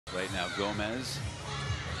Right now, Gomez.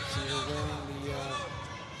 So you're wearing the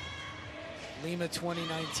Lima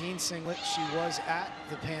 2019 singlet. She was at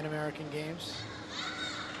the Pan American Games.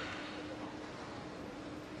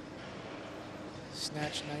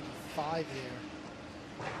 Snatch 95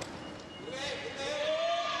 there.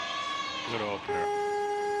 Good opener.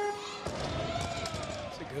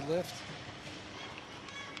 It's a good lift.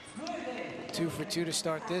 2 for 2 to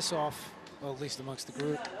start this off, well, at least amongst the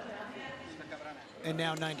group. And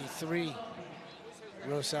now 93,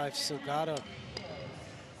 Rosaif Salgado.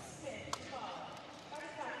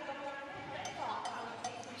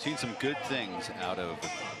 Seen some good things out of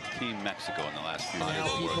Team Mexico in the last few And days.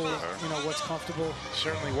 now people, you know, what's comfortable.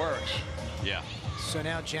 Certainly works. Yeah. So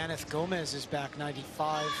now Janeth Gomez is back,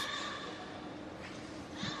 95.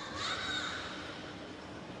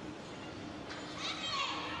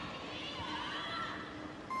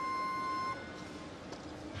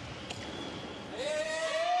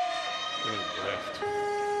 Good lift.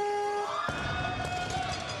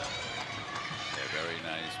 Yeah, very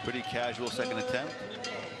nice. Pretty casual second attempt.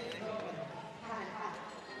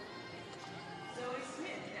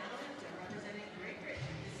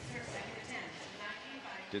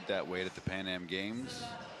 Did that weight at the Pan Am Games?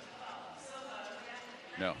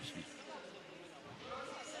 No.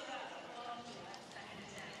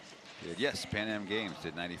 Did, yes, Pan Am Games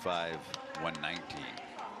did 95, 119.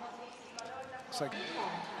 It's like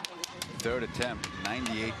Third attempt,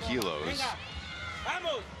 98 kilos.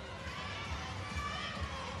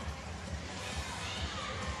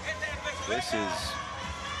 This is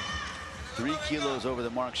 3 kilos over the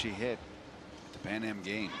mark she hit at the Pan Am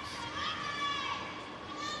Games.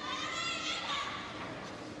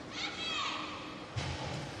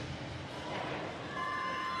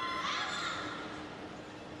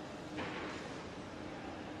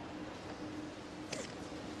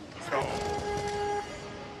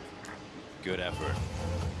 Good effort.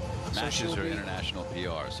 Matches her international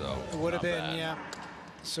PR, so it would have not been, bad. yeah.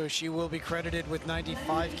 So she will be credited with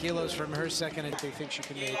 95 kilos from her second, and they think she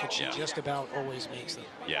can make it. She just about always makes them.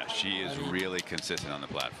 Yeah, she is really consistent on the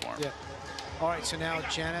platform. Yeah. All right, so now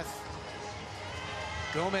Janeth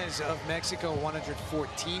Gomez of Mexico,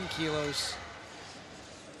 114 kilos.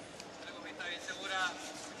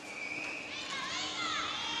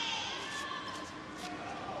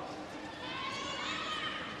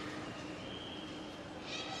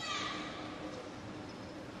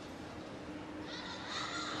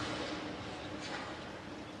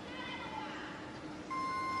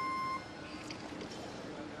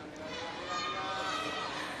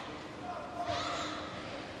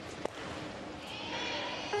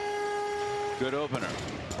 Good opener.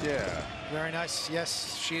 Yeah. Very nice.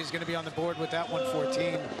 Yes, she is going to be on the board with that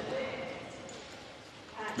 114.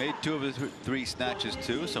 Made 2 of the 3 snatches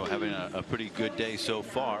too, so having a pretty good day so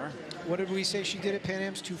far. What did we say she did at Pan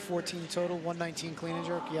Am's? 214 total, 119 clean and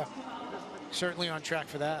jerk. Yeah, certainly on track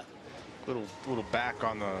for that. Little back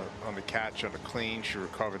on the catch on the clean. She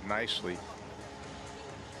recovered nicely.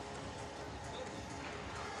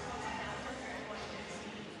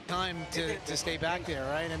 Time to stay back there,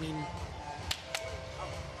 right? I mean,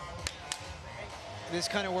 this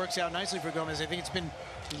kind of works out nicely for Gomez. I think it's been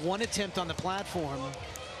 1 attempt on the platform,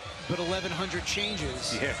 but 1,100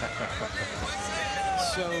 changes. Yeah.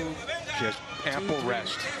 So She has ample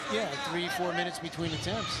rest. Yeah, 3-4 minutes between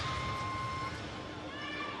attempts.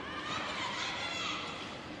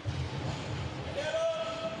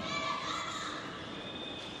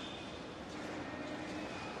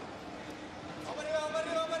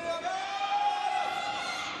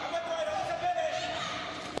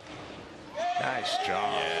 Nice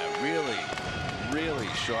job. Yeah, really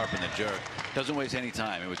sharp in the jerk. Doesn't waste any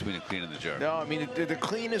time in between the clean and the jerk. No, I mean, the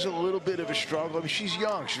clean is a little bit of a struggle. I mean, she's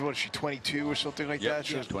young. She's, what, is she 22 or something like that?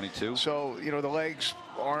 She's 22. So, you know, the legs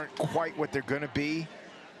aren't quite what they're going to be,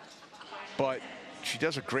 but she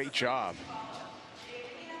does a great job.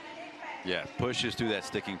 Yeah, pushes through that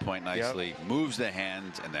sticking point nicely, moves the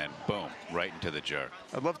hands, and then boom, right into the jerk.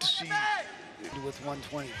 I'd love to see. With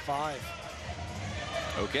 125.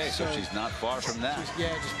 Okay, so she's not far from that.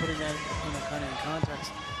 Just putting that, you know, kind of in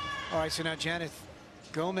context. All right, so now Janeth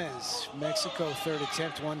Gomez, Mexico, third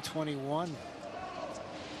attempt, 121.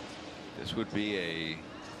 This would be a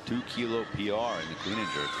 2-kilo PR in the clean and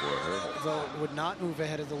jerk for her. Although it would not move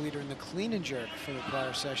ahead of the leader in the clean and jerk from the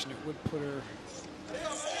prior session, it would put her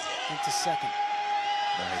into second.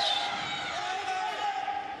 Nice.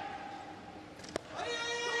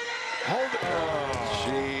 Hold it. Oh.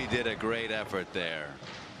 She did a great effort there.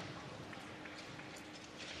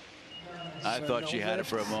 I thought she had it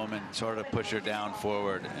for a moment, sort of push her down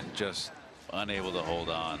forward and just unable to hold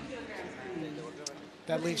on.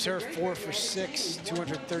 That leaves her 4 for 6,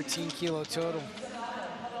 213 kilo total.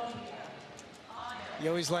 You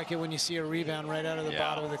always like it when you see a rebound right out of the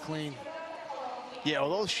bottom of the clean. Yeah,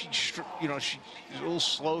 although she's a little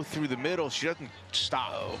slow through the middle, she doesn't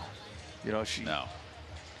stop. Oh. You know, she. No.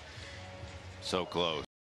 So close.